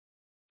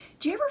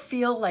Do you ever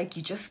feel like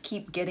you just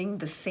keep getting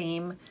the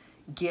same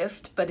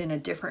gift but in a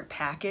different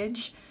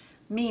package?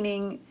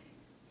 Meaning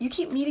you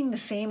keep meeting the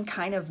same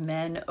kind of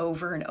men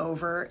over and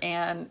over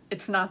and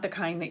it's not the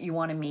kind that you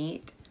want to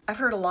meet. I've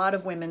heard a lot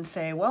of women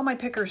say, well, my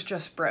picker's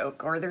just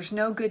broke, or there's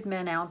no good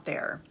men out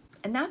there.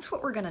 And that's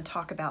what we're going to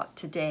talk about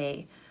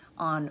today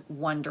on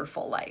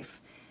Wonderful Life.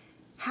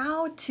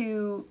 How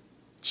to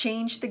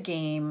change the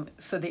game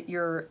so that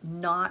you're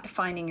not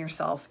finding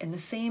yourself in the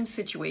same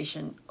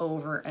situation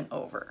over and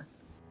over.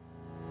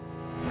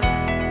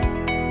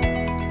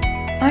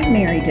 I'm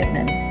Mary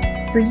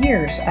Dittman. For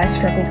years, I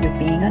struggled with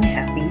being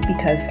unhappy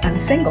because I'm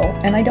single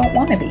and I don't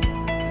want to be.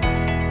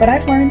 But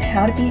I've learned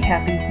how to be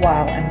happy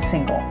while I'm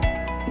single.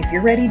 If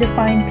you're ready to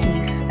find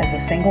peace as a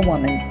single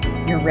woman,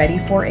 you're ready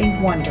for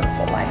a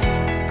wonderful life.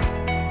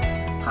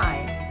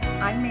 Hi,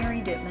 I'm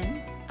Mary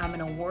Dittman. I'm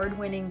an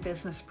award-winning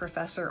business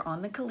professor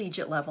on the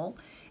collegiate level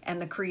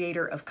and the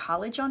creator of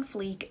College on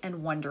Fleek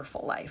and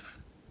Wonderful Life.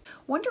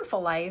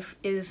 Wonderful Life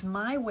is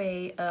my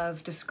way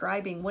of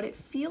describing what it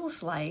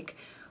feels like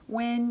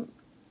when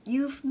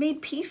you've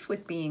made peace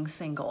with being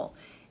single.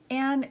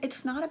 And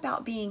it's not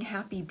about being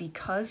happy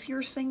because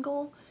you're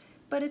single,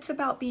 but it's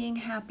about being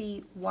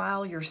happy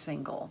while you're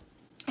single.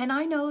 And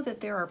I know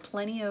that there are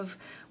plenty of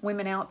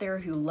women out there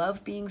who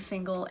love being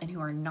single and who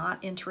are not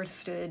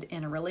interested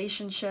in a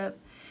relationship.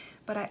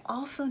 But I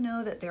also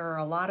know that there are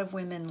a lot of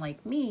women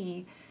like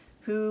me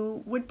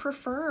who would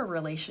prefer a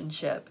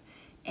relationship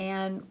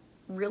and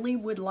really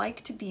would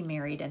like to be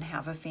married and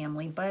have a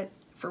family, but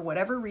for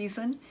whatever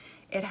reason,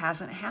 it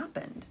hasn't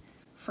happened.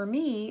 For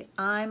me,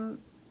 I'm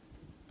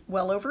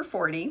well over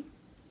 40.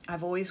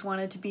 I've always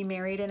wanted to be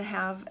married and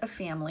have a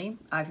family.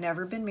 I've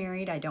never been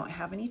married. I don't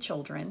have any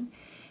children.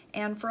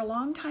 And for a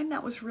long time,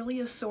 that was really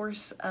a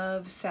source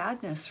of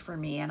sadness for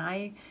me. And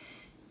I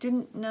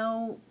didn't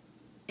know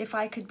if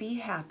I could be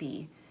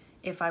happy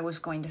if I was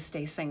going to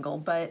stay single.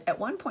 But at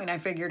one point, I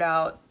figured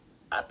out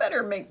I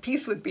better make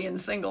peace with being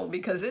single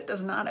because it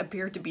does not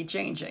appear to be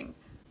changing.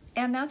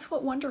 And that's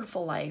what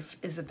Wonderful Life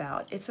is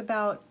about. It's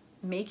about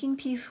making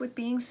peace with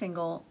being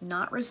single,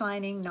 not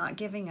resigning, not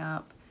giving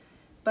up,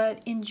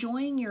 but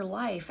enjoying your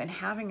life and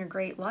having a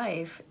great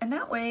life. And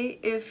that way,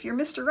 if your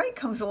Mr. Right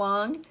comes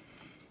along,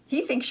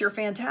 he thinks you're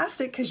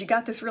fantastic because you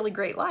got this really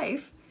great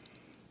life.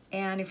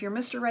 And if your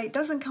Mr. Right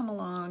doesn't come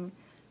along,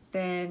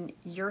 then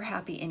you're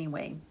happy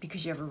anyway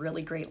because you have a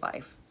really great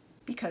life,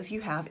 because you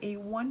have a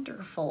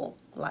wonderful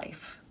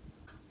life.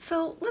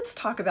 So let's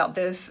talk about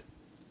this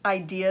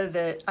idea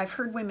that I've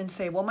heard women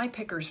say, well, my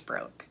picker's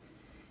broke.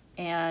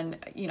 And,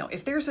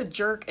 if there's a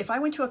jerk, if I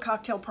went to a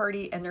cocktail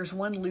party and there's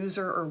one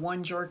loser or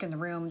one jerk in the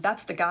room,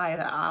 that's the guy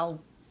that I'll,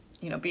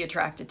 be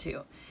attracted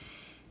to.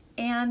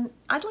 And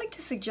I'd like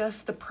to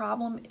suggest the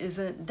problem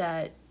isn't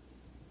that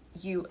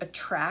you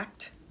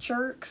attract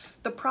jerks.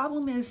 The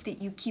problem is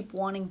that you keep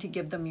wanting to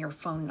give them your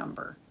phone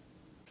number.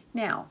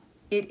 Now,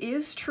 it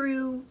is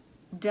true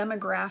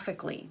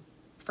demographically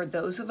for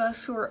those of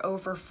us who are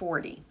over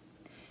 40,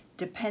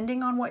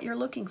 depending on what you're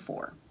looking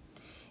for.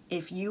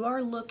 If you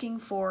are looking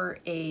for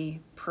a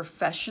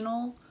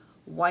professional,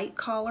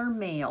 white-collar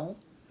male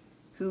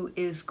who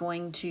is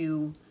going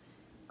to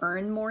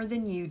earn more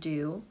than you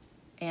do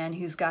and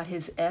who's got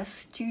his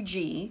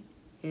S2G,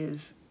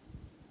 his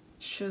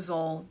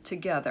shizzle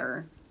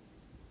together,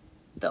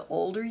 the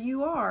older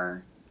you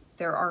are,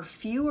 there are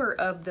fewer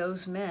of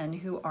those men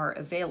who are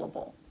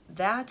available.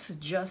 That's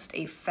just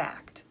a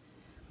fact.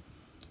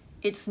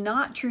 It's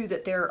not true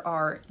that there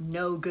are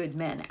no good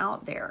men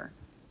out there,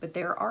 but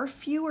there are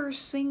fewer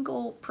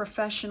single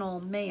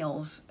professional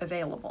males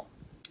available.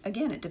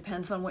 Again, it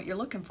depends on what you're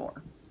looking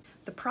for.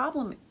 The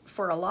problem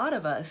for a lot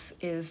of us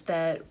is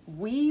that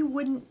we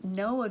wouldn't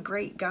know a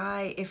great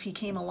guy if he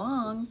came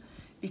along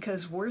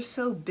because we're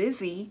so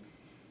busy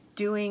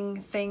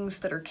doing things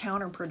that are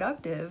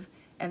counterproductive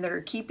and that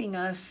are keeping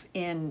us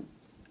in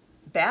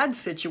bad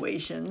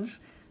situations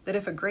that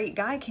if a great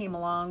guy came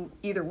along,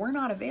 either we're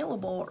not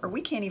available or we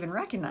can't even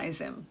recognize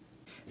him.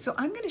 So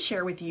I'm going to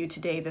share with you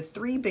today the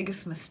 3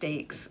 biggest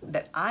mistakes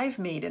that I've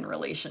made in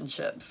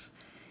relationships.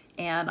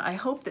 And I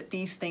hope that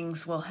these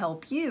things will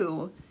help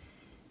you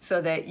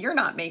so that you're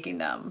not making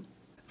them.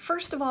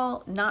 First of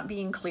all, not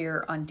being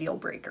clear on deal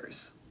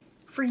breakers.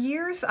 For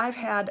years, I've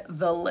had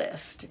the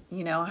list.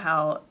 You know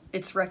how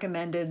it's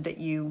recommended that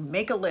you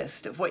make a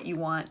list of what you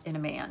want in a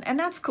man, and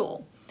that's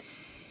cool.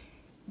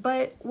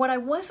 But what I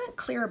wasn't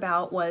clear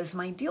about was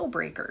my deal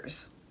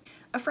breakers.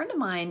 A friend of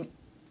mine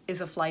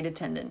is a flight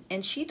attendant,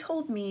 and she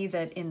told me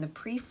that in the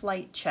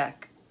pre-flight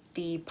check,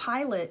 the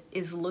pilot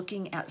is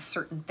looking at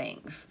certain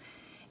things.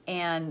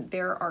 And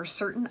there are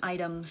certain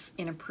items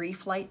in a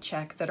pre-flight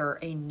check that are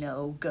a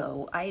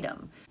no-go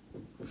item.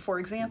 For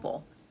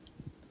example,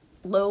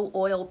 low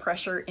oil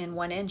pressure in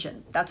one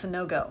engine, that's a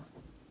no-go.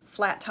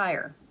 Flat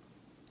tire,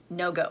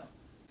 no-go.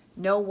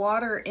 No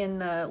water in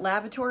the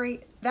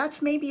lavatory,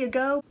 that's maybe a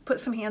go. Put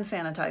some hand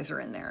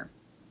sanitizer in there.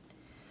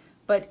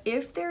 But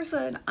if there's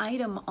an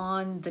item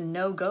on the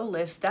no-go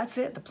list, that's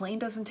it. The plane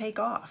doesn't take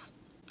off.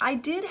 I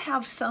did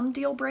have some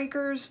deal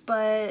breakers,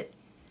 but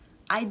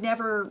I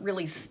never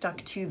really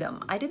stuck to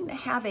them. I didn't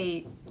have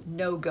a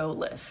no-go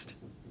list.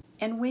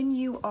 And when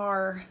you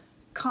are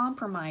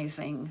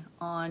compromising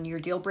on your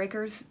deal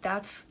breakers,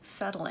 that's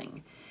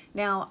settling.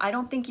 Now, I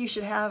don't think you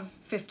should have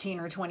 15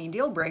 or 20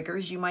 deal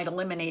breakers. You might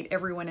eliminate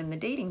everyone in the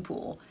dating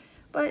pool,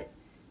 but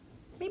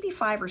maybe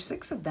 5 or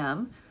 6 of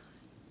them.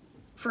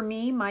 For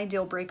me, my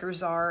deal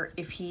breakers are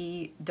if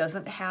he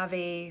doesn't have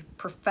a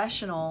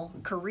professional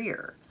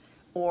career,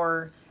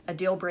 or a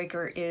deal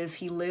breaker is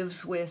he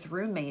lives with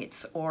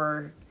roommates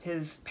or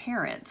his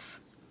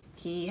parents.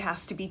 He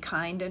has to be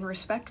kind and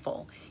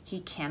respectful. He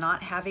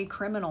cannot have a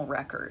criminal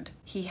record.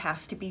 He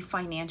has to be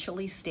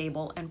financially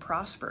stable and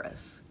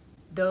prosperous.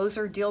 Those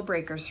are deal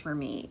breakers for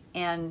me.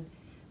 And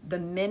the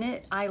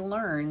minute I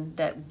learn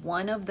that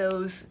one of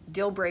those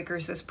deal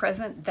breakers is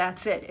present,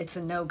 that's it. It's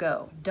a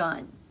no-go.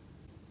 Done.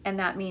 And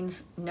that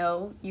means,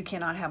 no, you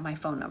cannot have my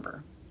phone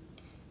number.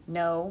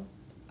 No,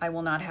 I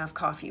will not have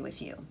coffee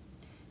with you.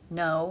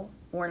 No,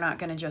 we're not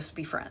going to just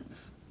be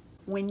friends.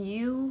 When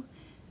you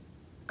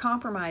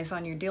compromise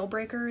on your deal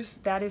breakers,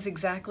 that is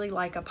exactly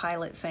like a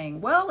pilot saying,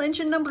 well,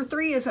 engine number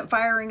 3 isn't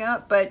firing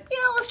up, but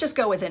let's just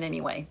go with it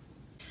anyway.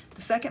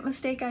 The second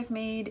mistake I've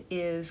made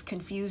is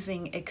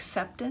confusing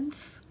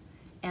acceptance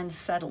and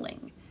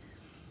settling.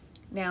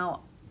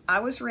 Now, I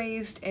was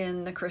raised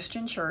in the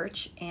Christian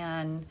church,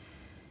 and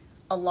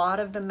a lot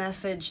of the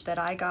message that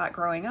I got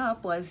growing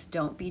up was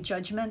don't be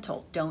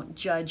judgmental, don't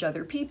judge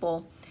other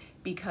people,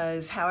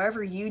 because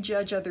however you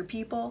judge other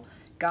people,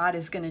 God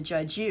is going to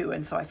judge you.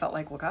 And so I felt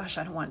like, well, gosh,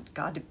 I don't want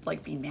God to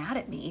be mad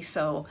at me.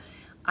 So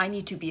I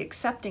need to be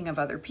accepting of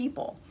other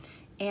people.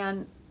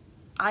 And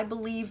I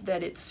believe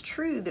that it's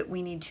true that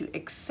we need to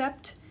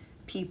accept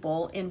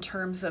people in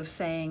terms of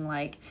saying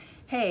like,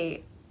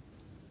 hey,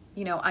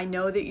 I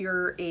know that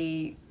you're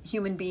a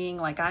human being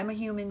like I'm a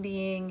human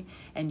being,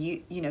 and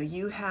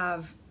you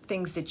have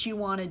things that you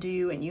want to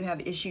do and you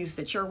have issues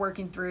that you're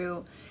working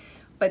through,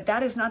 but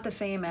that is not the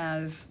same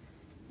as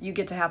you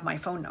get to have my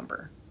phone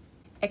number.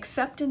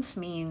 Acceptance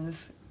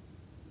means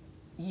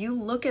you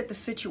look at the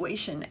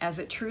situation as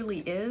it truly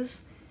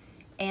is,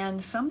 and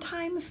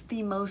sometimes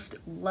the most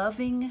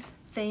loving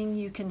thing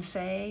you can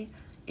say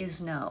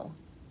is no.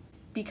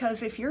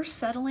 Because if you're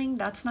settling,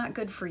 that's not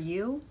good for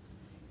you.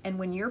 And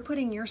when you're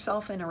putting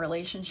yourself in a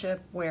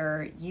relationship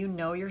where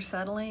you're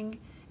settling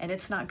and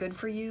it's not good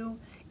for you,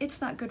 it's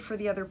not good for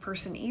the other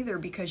person either,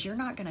 because you're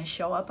not going to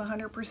show up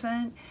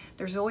 100%.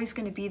 There's always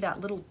going to be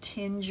that little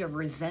tinge of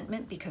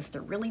resentment because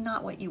they're really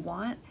not what you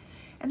want.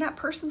 And that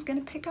person's going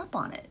to pick up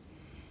on it.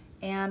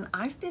 And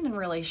I've been in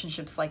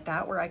relationships like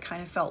that where I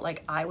kind of felt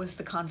like I was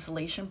the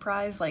consolation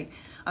prize. Like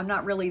I'm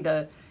not really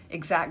the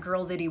exact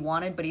girl that he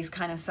wanted, but he's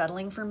kind of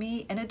settling for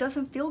me. And it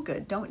doesn't feel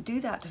good. Don't do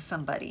that to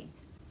somebody.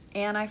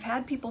 And I've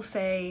had people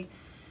say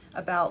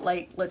about,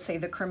 like, let's say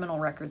the criminal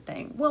record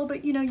thing. Well,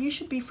 but you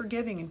should be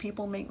forgiving and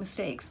people make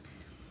mistakes.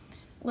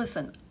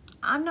 Listen,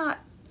 I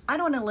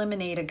don't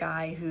eliminate a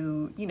guy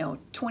who,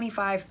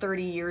 25,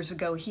 30 years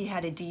ago, he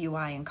had a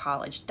DUI in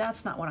college.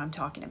 That's not what I'm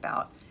talking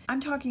about.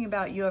 I'm talking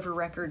about you have a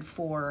record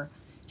for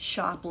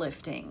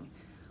shoplifting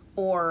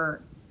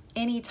or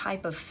any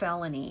type of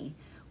felony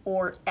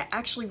or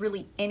actually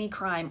really any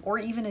crime or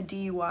even a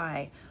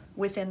DUI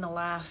within the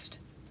last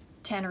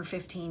 10 or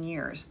 15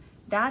 years.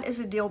 That is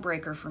a deal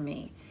breaker for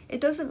me.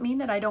 It doesn't mean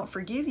that I don't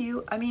forgive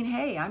you. I mean,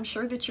 hey, I'm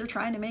sure that you're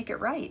trying to make it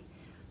right,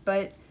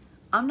 but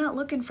I'm not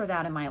looking for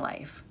that in my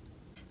life.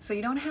 So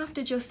you don't have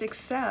to just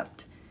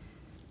accept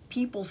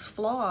people's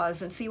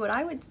flaws and see what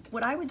I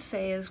would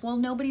say is, well,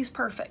 nobody's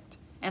perfect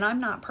and I'm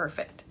not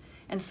perfect.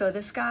 And so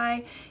this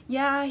guy,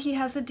 yeah, he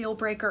has a deal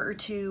breaker or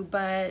two,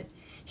 but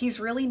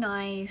he's really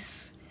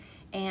nice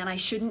and I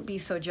shouldn't be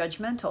so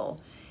judgmental.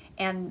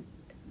 And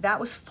that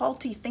was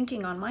faulty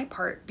thinking on my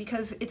part,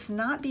 because it's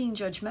not being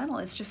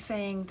judgmental. It's just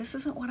saying, this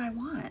isn't what I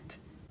want.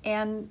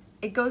 And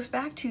it goes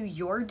back to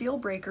your deal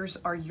breakers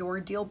are your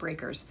deal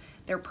breakers.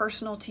 They're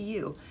personal to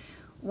you.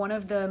 One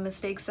of the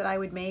mistakes that I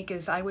would make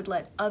is I would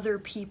let other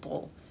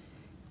people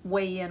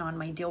weigh in on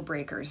my deal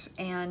breakers.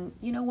 And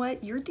you know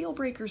what? Your deal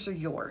breakers are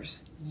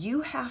yours.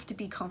 You have to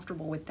be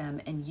comfortable with them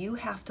and you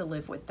have to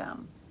live with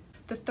them.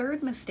 The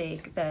third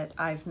mistake that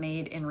I've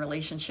made in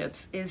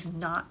relationships is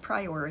not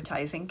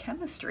prioritizing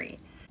chemistry.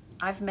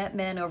 I've met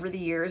men over the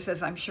years,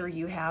 as I'm sure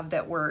you have,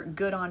 that were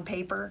good on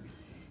paper,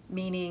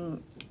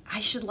 meaning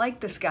I should like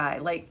this guy.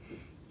 Like,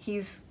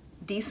 he's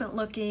decent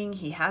looking,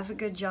 he has a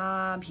good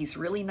job, he's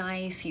really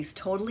nice, he's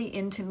totally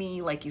into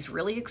me, like he's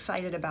really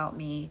excited about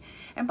me.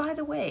 And by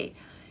the way,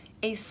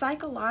 a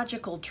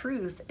psychological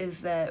truth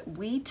is that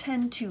we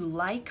tend to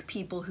like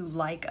people who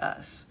like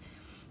us.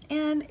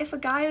 And if a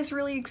guy is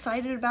really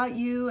excited about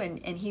you and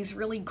he's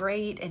really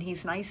great and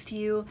he's nice to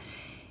you,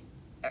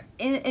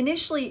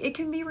 initially it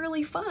can be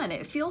really fun.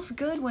 It feels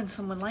good when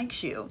someone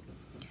likes you.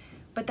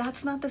 But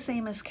that's not the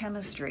same as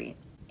chemistry.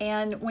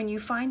 And when you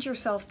find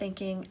yourself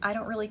thinking, I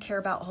don't really care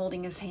about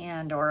holding his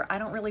hand, or I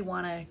don't really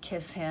want to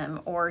kiss him,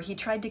 or he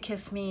tried to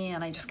kiss me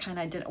and I just kind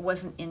of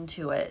wasn't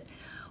into it,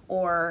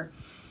 or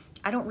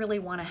I don't really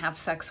want to have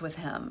sex with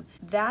him.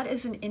 That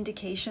is an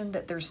indication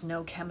that there's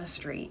no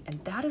chemistry,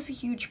 and that is a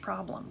huge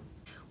problem.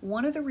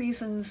 One of the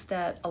reasons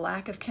that a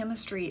lack of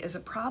chemistry is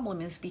a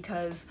problem is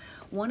because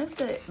one of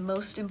the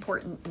most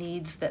important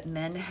needs that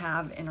men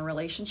have in a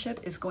relationship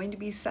is going to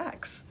be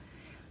sex.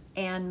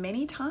 And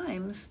many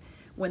times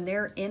when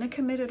they're in a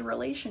committed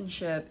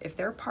relationship, if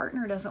their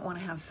partner doesn't want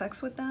to have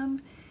sex with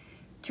them,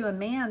 to a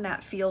man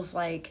that feels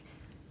like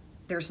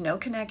there's no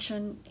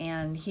connection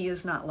and he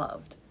is not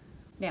loved.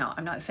 Now,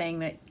 I'm not saying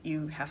that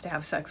you have to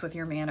have sex with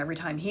your man every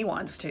time he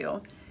wants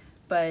to,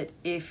 but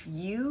if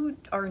you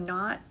are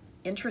not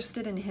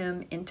interested in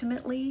him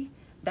intimately,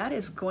 that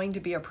is going to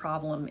be a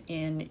problem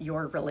in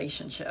your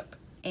relationship.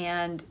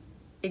 And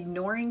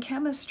ignoring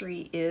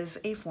chemistry is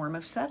a form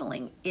of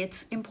settling.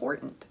 It's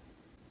important.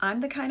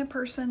 I'm the kind of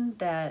person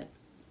that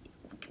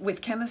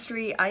with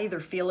chemistry, I either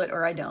feel it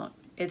or I don't.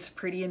 It's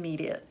pretty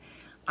immediate.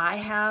 I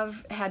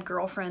have had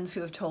girlfriends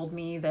who have told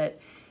me that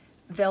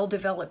they'll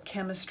develop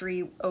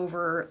chemistry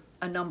over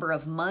a number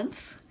of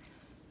months.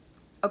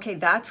 Okay,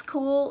 that's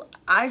cool.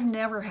 I've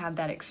never had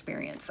that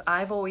experience.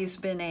 I've always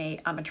been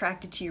I'm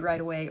attracted to you right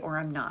away or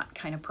I'm not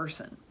kind of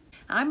person.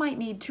 I might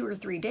need 2 or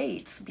 3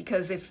 dates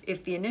because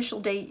if the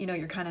initial date,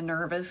 you're kind of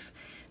nervous.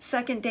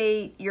 Second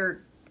date, you're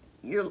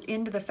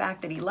into the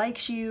fact that he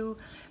likes you.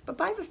 But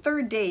by the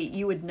third date,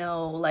 you would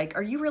know, like,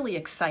 are you really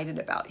excited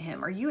about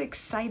him? Are you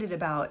excited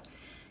about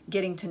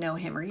getting to know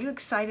him? Are you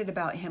excited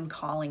about him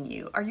calling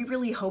you? Are you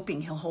really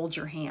hoping he'll hold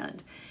your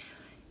hand?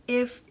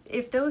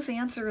 If those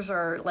answers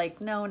are like,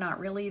 no, not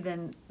really,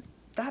 then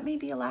that may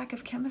be a lack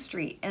of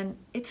chemistry. And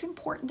it's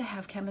important to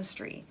have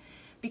chemistry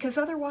because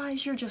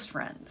otherwise you're just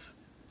friends.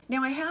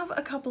 Now, I have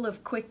a couple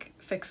of quick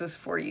fixes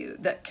for you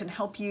that can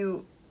help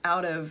you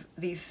out of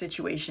these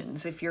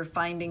situations if you're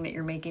finding that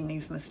you're making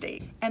these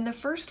mistakes. And the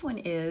first one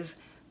is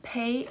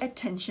pay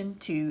attention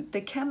to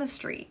the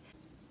chemistry.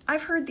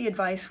 I've heard the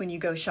advice when you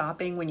go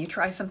shopping, when you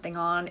try something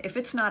on, if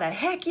it's not a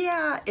heck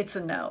yeah, it's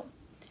a no.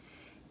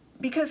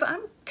 Because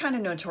I'm kind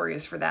of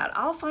notorious for that.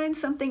 I'll find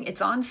something,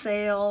 it's on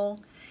sale,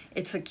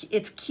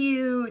 it's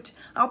cute,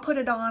 I'll put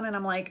it on and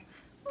I'm like,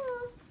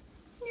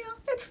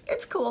 yeah,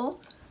 it's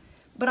cool.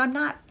 But I'm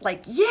not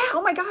like, yeah,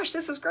 oh my gosh,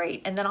 this is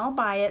great. And then I'll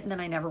buy it and then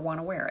I never want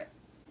to wear it.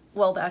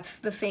 Well, that's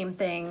the same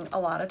thing a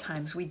lot of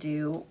times we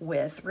do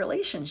with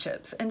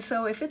relationships. And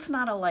so if it's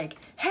not a like,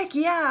 heck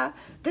yeah,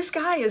 this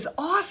guy is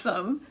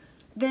awesome,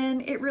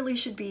 then it really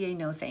should be a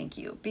no thank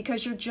you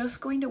because you're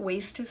just going to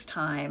waste his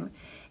time.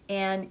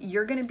 And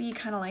you're going to be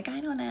kind of like,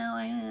 I don't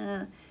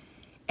know.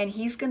 And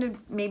he's going to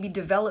maybe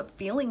develop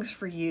feelings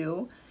for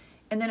you.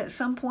 And then at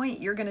some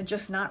point, you're going to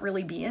just not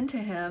really be into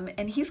him.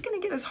 And he's going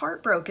to get his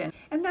heart broken.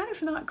 And that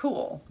is not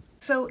cool.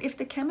 So if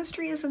the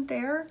chemistry isn't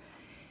there,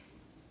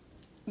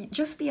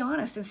 just be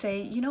honest and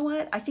say, you know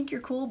what? I think you're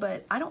cool,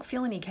 but I don't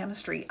feel any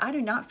chemistry. I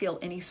do not feel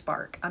any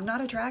spark. I'm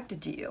not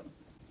attracted to you.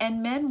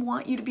 And men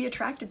want you to be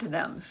attracted to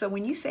them. So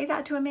when you say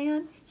that to a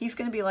man, he's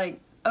going to be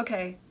like,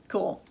 okay,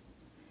 cool.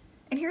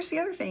 And here's the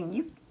other thing,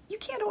 you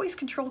can't always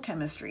control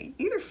chemistry.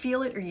 You either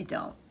feel it or you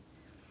don't.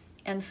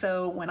 And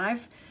so when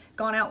I've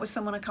gone out with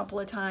someone a couple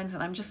of times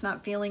and I'm just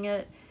not feeling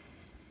it,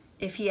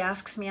 if he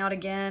asks me out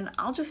again,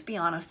 I'll just be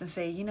honest and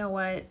say, you know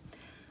what,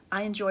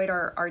 I enjoyed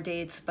our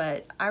dates,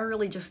 but I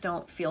really just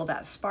don't feel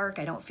that spark.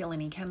 I don't feel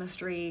any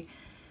chemistry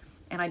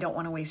and I don't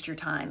want to waste your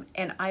time.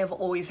 And I have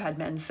always had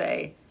men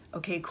say,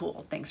 okay,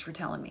 cool, thanks for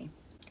telling me.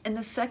 And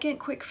the second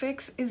quick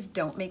fix is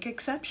don't make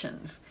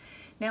exceptions.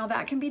 Now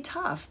that can be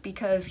tough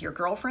because your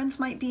girlfriends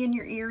might be in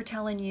your ear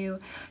telling you,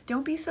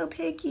 don't be so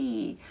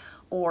picky.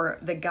 Or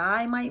the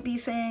guy might be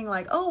saying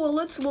like, oh,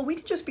 well, we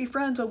can just be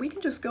friends or we can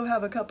just go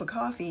have a cup of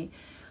coffee.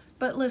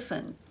 But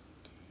listen,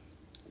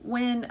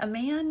 when a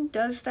man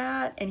does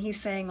that and he's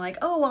saying like,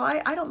 oh, well,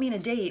 I don't mean a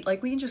date,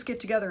 like we can just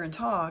get together and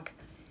talk.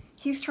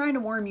 He's trying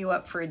to warm you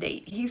up for a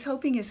date. He's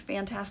hoping his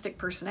fantastic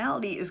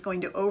personality is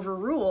going to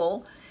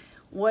overrule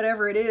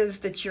whatever it is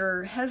that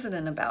you're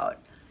hesitant about.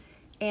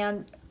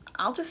 And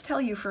I'll just tell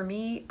you, for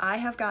me, I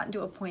have gotten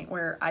to a point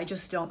where I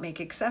just don't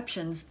make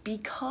exceptions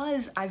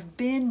because I've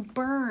been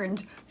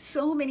burned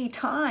so many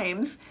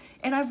times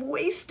and I've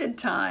wasted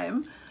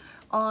time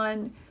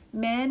on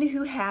men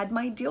who had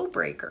my deal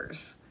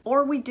breakers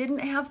or we didn't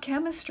have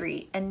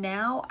chemistry. And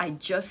now I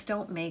just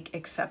don't make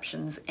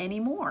exceptions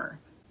anymore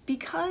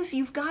because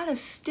you've got to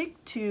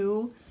stick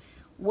to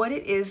what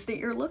it is that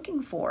you're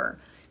looking for.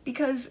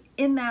 Because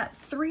in that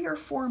 3 or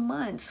 4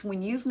 months,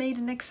 when you've made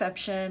an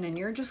exception and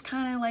you're just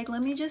kind of like,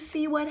 let me just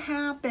see what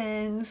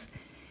happens,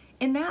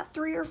 in that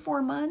 3 or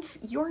 4 months,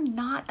 you're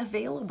not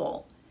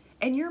available.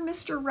 And your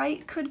Mr.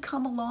 Right could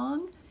come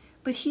along,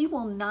 but he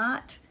will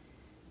not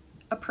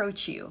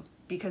approach you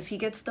because he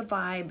gets the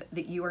vibe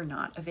that you are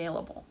not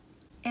available.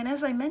 And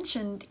as I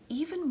mentioned,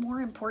 even more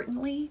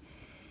importantly,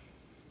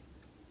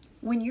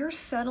 when you're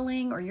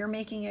settling or you're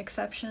making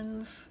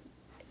exceptions,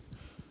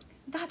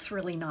 that's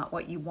really not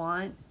what you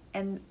want.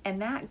 And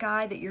that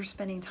guy that you're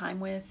spending time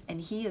with, and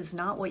he is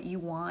not what you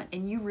want,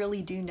 and you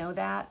really do know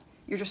that.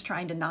 You're just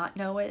trying to not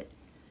know it.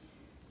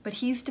 But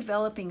he's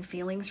developing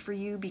feelings for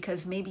you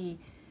because maybe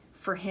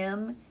for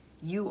him,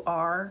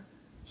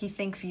 he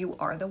thinks you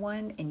are the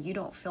one and you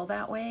don't feel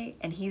that way,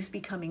 and he's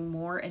becoming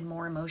more and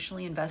more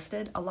emotionally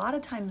invested. A lot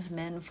of times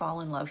men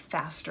fall in love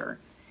faster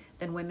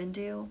than women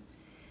do.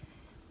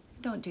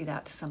 Don't do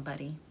that to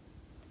somebody.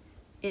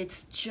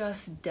 It's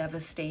just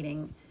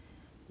devastating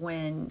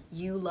when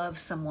you love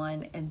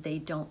someone and they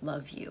don't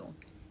love you,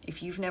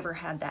 if you've never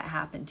had that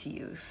happen to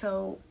you.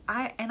 So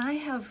I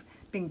have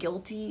been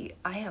guilty.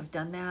 I have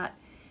done that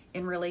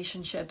in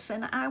relationships,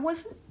 and I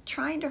wasn't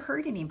trying to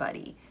hurt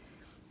anybody.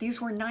 These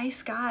were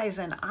nice guys,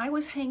 and I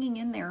was hanging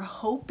in there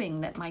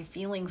hoping that my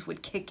feelings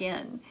would kick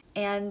in,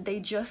 and they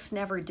just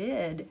never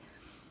did.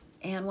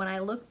 And when I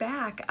look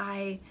back,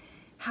 I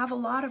have a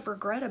lot of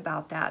regret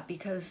about that,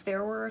 because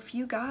there were a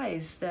few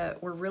guys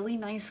that were really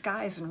nice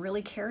guys and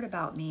really cared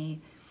about me.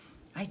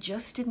 I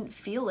just didn't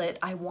feel it.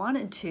 I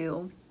wanted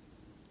to,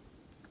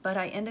 but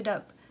I ended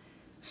up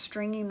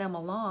stringing them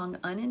along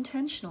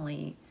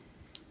unintentionally.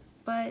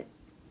 But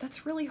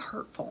that's really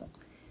hurtful,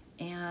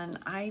 and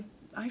I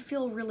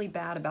feel really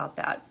bad about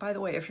that. By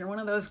the way, if you're one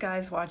of those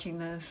guys watching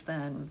this,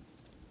 then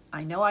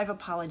I know I've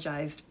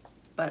apologized,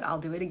 but I'll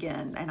do it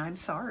again, and I'm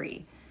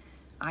sorry.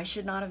 I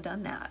should not have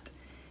done that.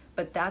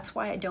 But that's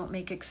why I don't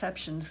make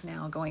exceptions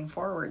now going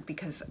forward,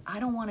 because I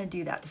don't want to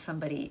do that to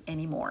somebody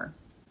anymore.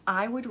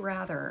 I would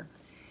rather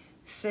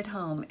sit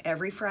home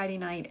every Friday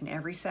night and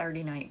every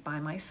Saturday night by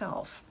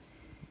myself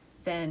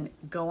than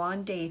go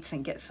on dates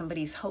and get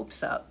somebody's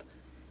hopes up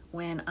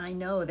when I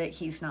know that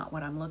he's not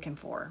what I'm looking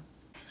for.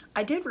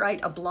 I did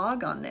write a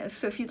blog on this,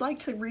 so if you'd like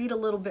to read a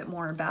little bit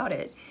more about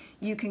it,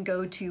 you can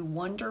go to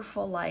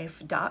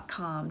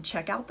wonderfullife.com,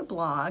 check out the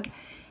blog,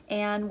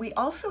 and we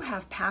also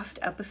have past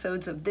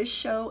episodes of this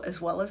show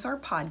as well as our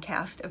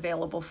podcast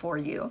available for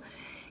you.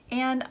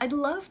 And I'd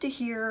love to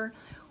hear,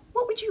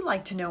 what would you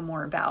like to know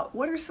more about?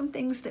 What are some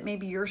things that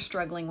maybe you're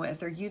struggling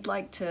with or you'd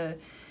like to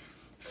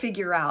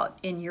figure out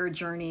in your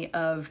journey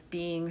of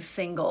being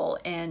single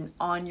and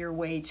on your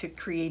way to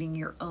creating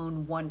your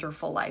own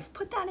wonderful life?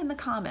 Put that in the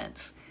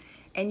comments.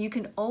 And you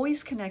can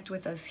always connect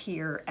with us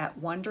here at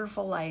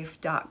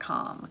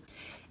wonderfullife.com.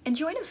 And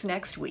join us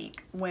next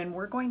week when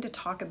we're going to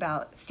talk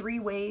about 3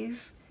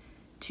 ways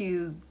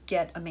to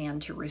get a man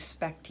to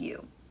respect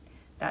you.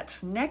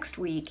 That's next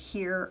week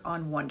here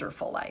on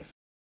Wonderful Life.